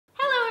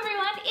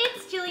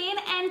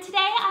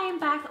am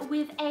back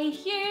with a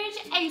huge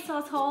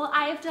ASOS haul.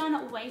 I have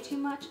done way too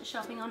much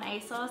shopping on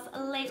ASOS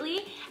lately,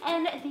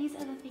 and these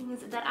are the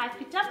things that I've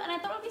picked up, and I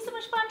thought it would be so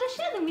much fun to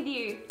share them with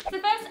you. So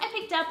first I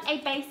picked up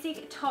a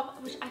basic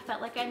top which I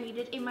felt like I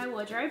needed in my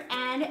wardrobe,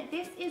 and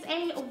this is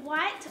a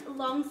white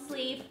long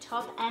sleeve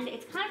top, and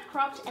it's kind of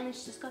cropped, and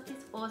it's just got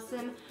this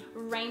awesome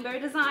rainbow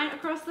design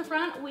across the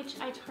front, which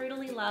I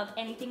totally love.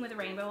 Anything with a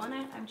rainbow on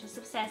it I'm just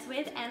obsessed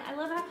with, and I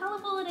love how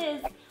colorful it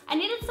is. I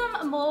needed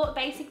some more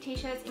basic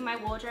t-shirts in my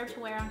wardrobe to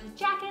wear onto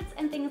jackets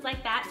and things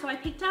like that, so I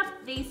picked up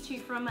these two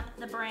from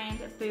the brand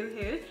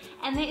Boohoo,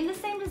 and they're in the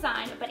same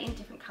design but in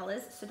different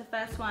colors. So the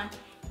first one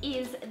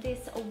is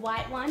this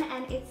white one,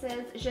 and it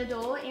says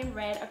J'adore in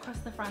red across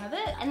the front of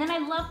it. And then I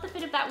love the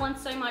fit of that one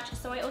so much,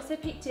 so I also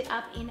picked it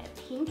up in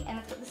pink, and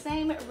it's got the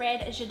same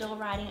red J'adore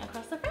writing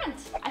across the front.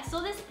 I saw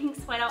this pink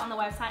sweater on the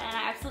website and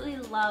I absolutely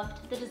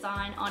loved the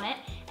design on it.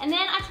 And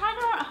then I tried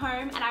it on at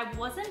home and I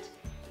wasn't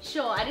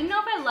sure. I didn't know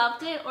if I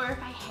loved it or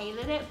if I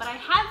hated it, but I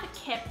have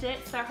kept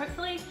it, so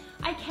hopefully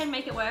I can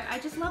make it work. I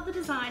just love the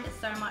design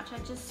so much. I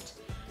just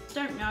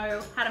don't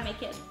know how to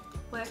make it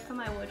work for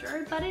my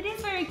wardrobe, but it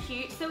is very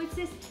cute. So it's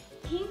this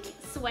pink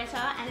sweater,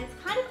 and it's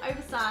kind of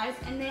oversized,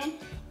 and then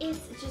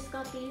it's just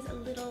got these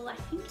little, I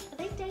think, are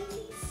they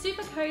daisies?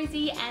 Super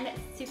cozy and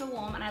super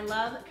warm, and I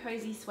love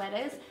cozy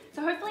sweaters.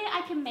 So hopefully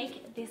I can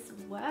make this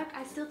work.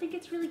 I still think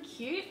it's really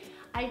cute.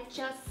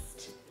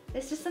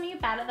 There's just something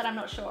about it that I'm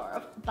not sure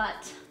of,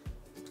 but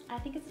I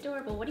think it's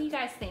adorable. What do you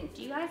guys think?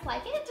 Do you guys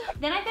like it?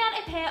 Then I found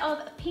a pair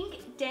of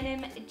pink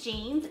denim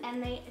jeans,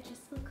 and they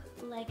just look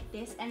like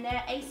this, and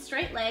they're a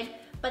straight leg,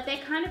 but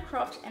they're kind of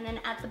cropped, and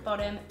then at the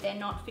bottom they're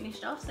not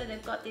finished off, so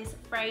they've got this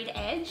frayed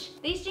edge.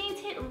 These jeans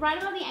hit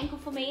right above the ankle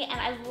for me, and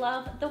I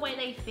love the way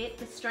they fit.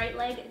 The straight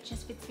leg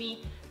just fits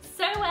me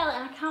so well,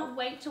 and I can't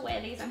wait to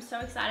wear these. I'm so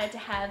excited to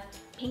have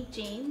pink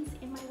jeans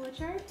in my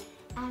wardrobe,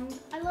 and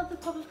I love the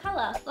pop of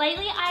color.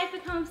 Lately, I've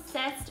become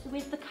obsessed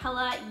with the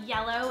color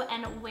yellow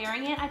and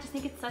wearing it. I just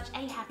think it's such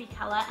a happy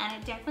color, and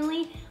it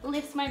definitely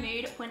lifts my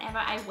mood whenever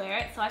I wear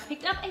it. So I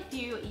picked up a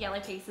few yellow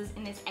pieces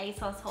in this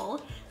ASOS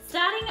haul,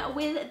 starting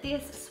with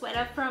this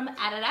sweater from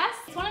Adidas.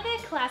 It's one of their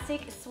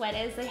classic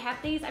sweaters. They have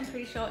these, I'm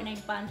pretty sure, in a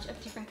bunch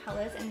of different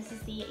colors, and this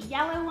is the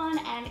yellow one,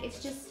 and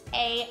it's just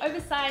a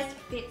oversized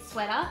fit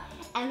sweater,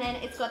 and then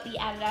it's got the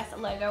Adidas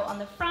logo on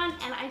the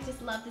front, and I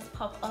just love this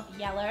pop of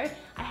yellow.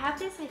 I have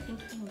this, I think,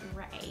 in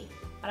gray,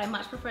 but I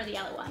much prefer the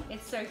yellow one.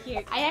 It's so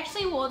cute. I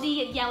actually wore the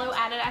yellow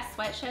Adidas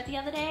sweatshirt the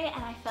other day,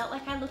 and I felt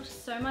like I looked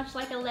so much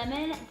like a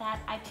lemon that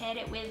I paired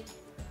it with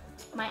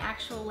my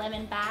actual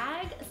lemon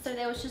bag. So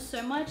there was just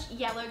so much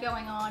yellow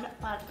going on,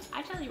 but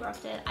I totally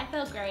rocked it. I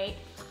felt great.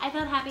 I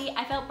felt happy.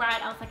 I felt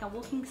bright. I was like a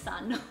walking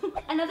sun.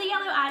 Another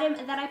yellow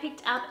item that I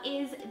picked up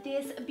is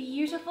this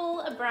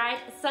beautiful, bright,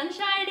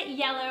 sunshine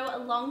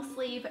yellow long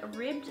sleeve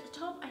ribbed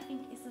top, I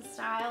think is the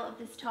style of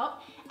this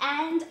top.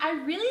 And I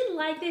really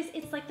like this.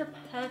 It's like the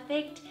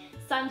perfect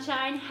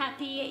sunshine,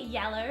 happy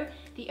yellow.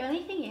 The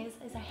only thing is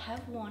I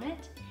have worn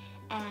it,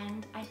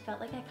 and I felt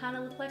like I kind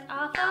of looked like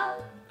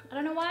Arthur. I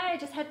don't know why, I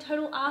just had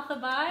total Arthur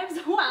vibes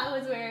while I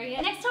was wearing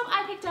it. Next top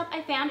I picked up,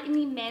 I found in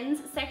the men's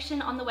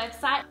section on the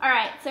website.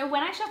 Alright, so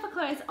when I shop for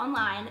clothes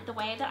online, the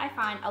way that I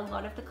find a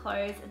lot of the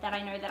clothes that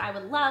I know that I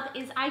would love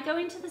is I go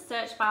into the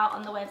search bar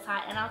on the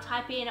website and I'll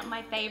type in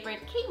my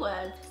favorite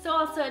keywords. So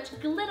I'll search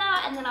glitter,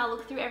 and then I'll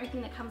look through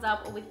everything that comes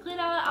up with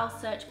glitter. I'll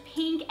search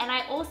pink, and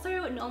I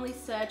also normally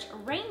search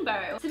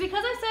rainbow. So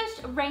because I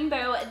searched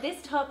rainbow,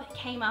 this top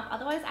came up.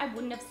 Otherwise I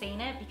wouldn't have seen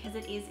it because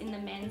it is in the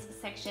men's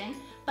section.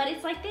 But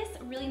it's like this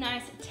really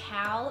nice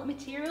towel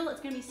material.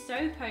 It's gonna be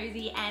so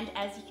cozy, and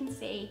as you can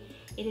see,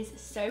 it is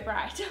so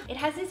bright. It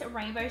has this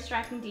rainbow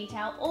striping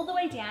detail all the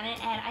way down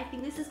it, and I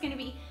think this is gonna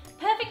be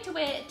perfect to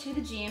wear to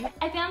the gym.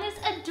 I found this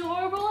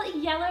adorable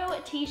yellow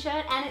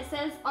t-shirt, and it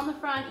says on the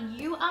front,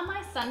 "You are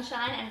my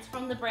sunshine," and it's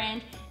from the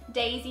brand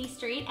Daisy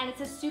Street, and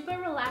it's a super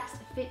relaxed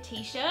fit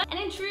t-shirt. And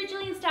in true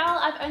Gillian style,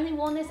 I've only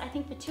worn this I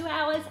think for 2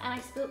 hours, and I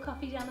spilled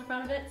coffee down the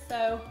front of it,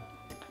 so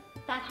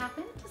that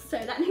happened, so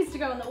that needs to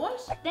go in the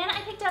wash. Then I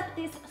picked up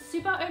this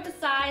super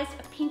oversized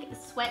pink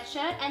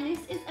sweatshirt, and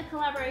this is a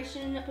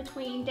collaboration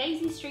between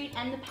Daisy Street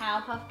and the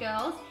Powerpuff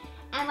Girls.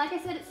 And like I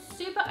said, it's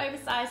super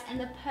oversized and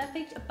the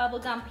perfect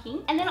bubblegum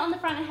pink. And then on the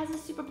front it has a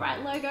super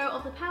bright logo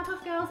of the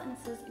Powerpuff Girls, and it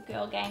says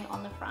Girl Gang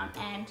on the front,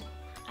 and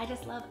I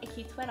just love a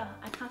cute sweater.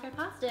 I can't go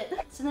past it.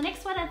 So the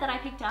next sweater that I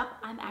picked up,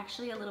 I'm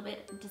actually a little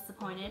bit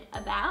disappointed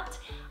about.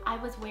 I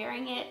was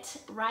wearing it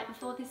right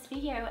before this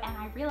video, and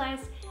I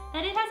realized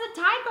that it has a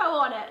typo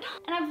on it.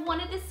 And I've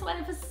wanted this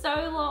sweater for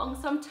so long,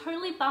 so I'm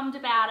totally bummed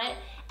about it.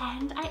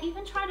 And I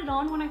even tried it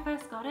on when I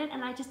first got it,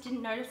 and I just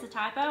didn't notice the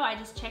typo. I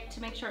just checked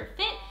to make sure it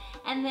fit,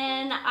 and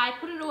then I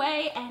put it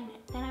away, and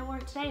then I wore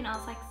it today, and I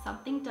was like,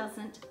 something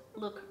doesn't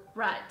look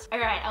right.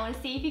 Alright, I want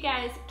to see if you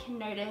guys can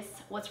notice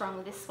what's wrong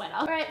with this sweater.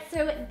 Alright,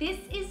 so this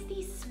is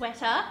the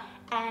sweater,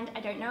 and I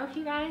don't know if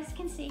you guys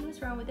can see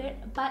what's wrong with it,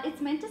 but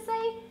it's meant to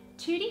say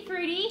Tutti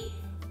Frutti,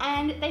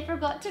 and they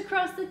forgot to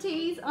cross the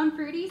T's on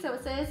Fruity, so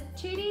it says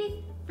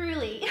Tutti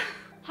Frutti.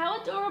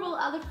 How adorable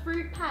are the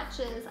fruit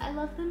patches? I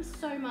love them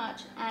so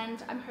much,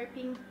 and I'm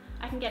hoping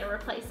I can get a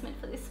replacement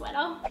for this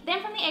sweater.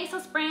 Then from the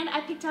ASOS brand,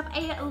 I picked up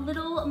a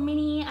little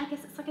mini, I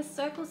guess it's like a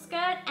circle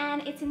skirt,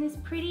 and it's in this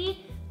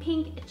pretty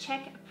pink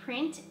check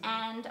print,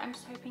 and I'm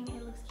just hoping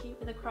it looks cute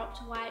with a cropped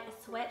white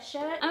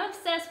sweatshirt. I'm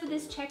obsessed with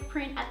this check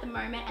print at the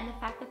moment, and the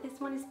fact that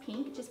this one is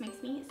pink just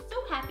makes me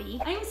so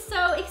happy. I'm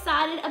so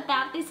excited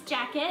about this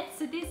jacket.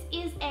 So this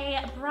is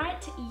a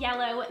bright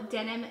yellow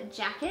denim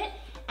jacket,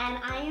 and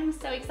I am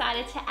so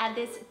excited to add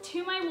this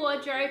to my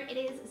wardrobe. It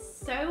is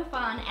so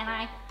fun, and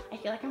I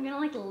feel like I'm gonna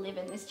like live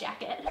in this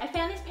jacket. I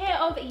found this pair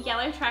of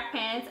yellow track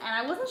pants, and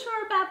I wasn't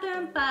sure about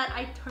them, but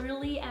I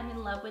totally am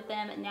in love with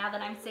them now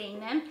that I'm seeing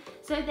them.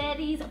 So they're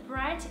these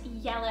bright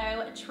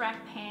yellow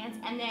track pants,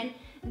 and then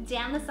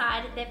down the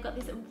side they've got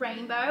this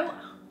rainbow.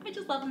 I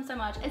just love them so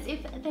much, as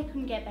if they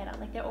couldn't get better.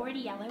 Like, they're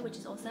already yellow, which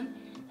is awesome.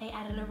 They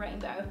added a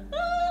rainbow.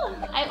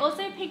 I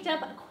also picked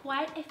up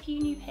quite a few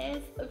new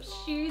pairs of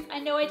shoes. I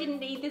know I didn't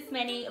need this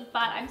many,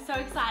 but I'm so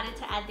excited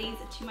to add these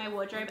to my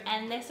wardrobe,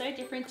 and they're so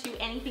different to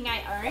anything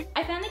I own.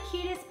 I found the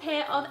cutest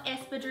pair of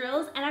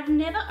espadrilles, and I've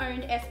never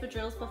owned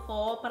espadrilles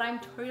before, but I'm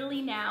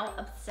totally now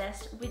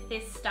obsessed with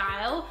this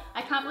style.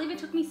 I can't believe it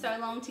took me so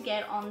long to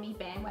get on the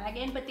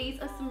bandwagon, but these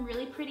are some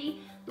really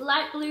pretty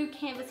light blue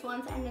canvas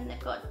ones, and then they've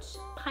got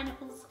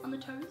pineapples on the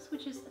toes,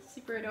 which is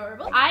super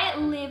adorable. I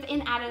live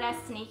in Adidas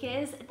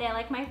sneakers. They're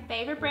like my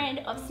favorite brand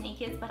of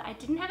sneakers, but I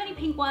didn't have any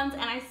pink ones,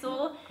 and I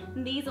saw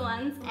these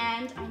ones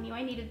and I knew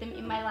I needed them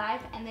in my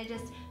life, and they're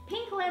just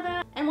pink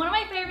leather. And one of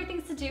my favorite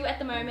things to do at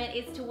the moment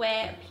is to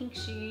wear pink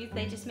shoes.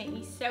 They just make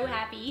me so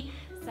happy.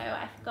 So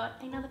I've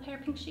got another pair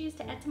of pink shoes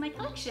to add to my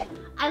collection.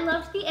 I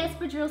loved the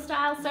espadrille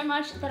style so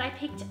much that I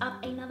picked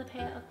up another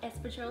pair of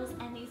espadrilles,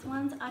 and these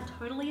ones are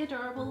totally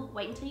adorable.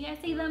 Wait until you guys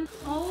see them.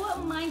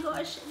 Oh my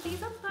gosh,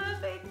 these are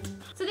perfect.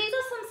 So these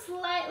are some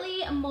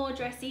slightly more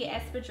dressy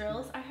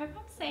espadrilles. I hope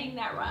I'm saying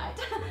that right.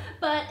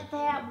 But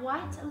they're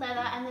white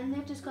leather, and then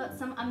they've just got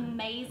some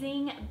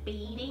amazing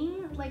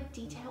beading, like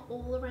detail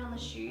all around the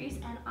shoes,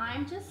 and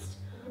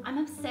I'm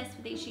obsessed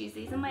with these shoes.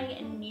 These are my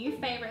new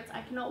favorites.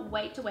 I cannot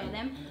wait to wear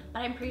them, but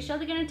I'm pretty sure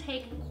they're gonna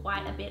take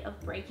quite a bit of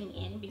breaking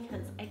in,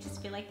 because I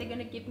just feel like they're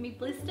gonna give me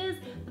blisters,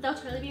 but they'll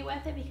totally be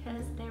worth it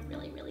because they're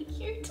really, really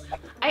cute.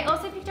 I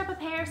also picked up a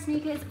pair of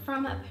sneakers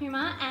from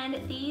Puma,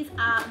 and these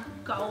are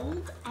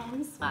gold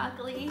and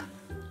sparkly.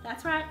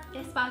 That's right,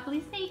 they're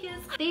sparkly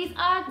sneakers. These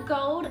are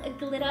gold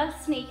glitter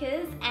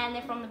sneakers, and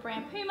they're from the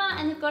brand Puma,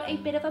 and they've got a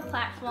bit of a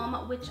platform,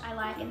 which I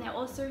like, and they're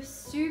also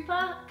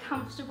super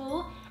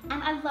comfortable,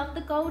 and I love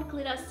the gold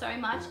glitter so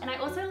much. And I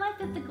also like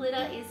that the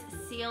glitter is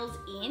sealed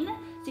in,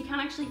 so you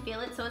can't actually feel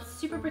it, so it's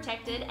super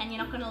protected and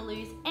you're not gonna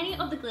lose any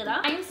of the glitter.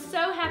 I am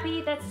so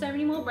happy that so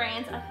many more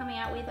brands are coming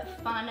out with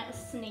fun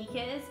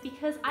sneakers,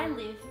 because I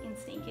live in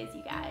sneakers,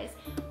 you guys,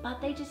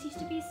 but they just used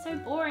to be so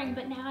boring.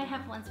 But now I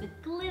have ones with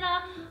glitter,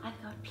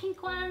 I've got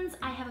pink ones,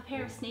 I have a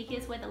pair of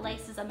sneakers where the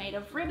laces are made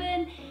of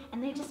ribbon,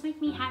 and they just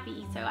make me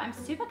happy. So I'm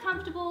super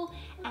comfortable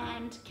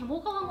and can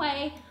walk a long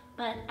way,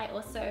 but I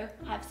also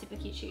have super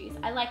cute shoes.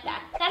 I like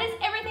that. That is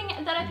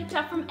everything that I picked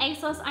up from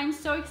ASOS. I'm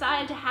so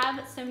excited to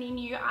have so many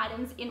new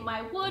items in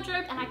my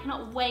wardrobe, and I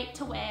cannot wait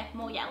to wear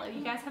more yellow.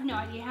 You guys have no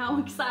idea how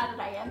excited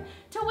I am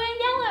to wear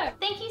yellow.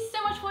 Thank you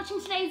so much for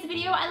watching today's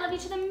video. I love you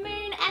to the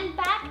moon and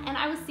back, and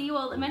I will see you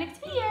all in my next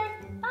video.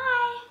 Bye.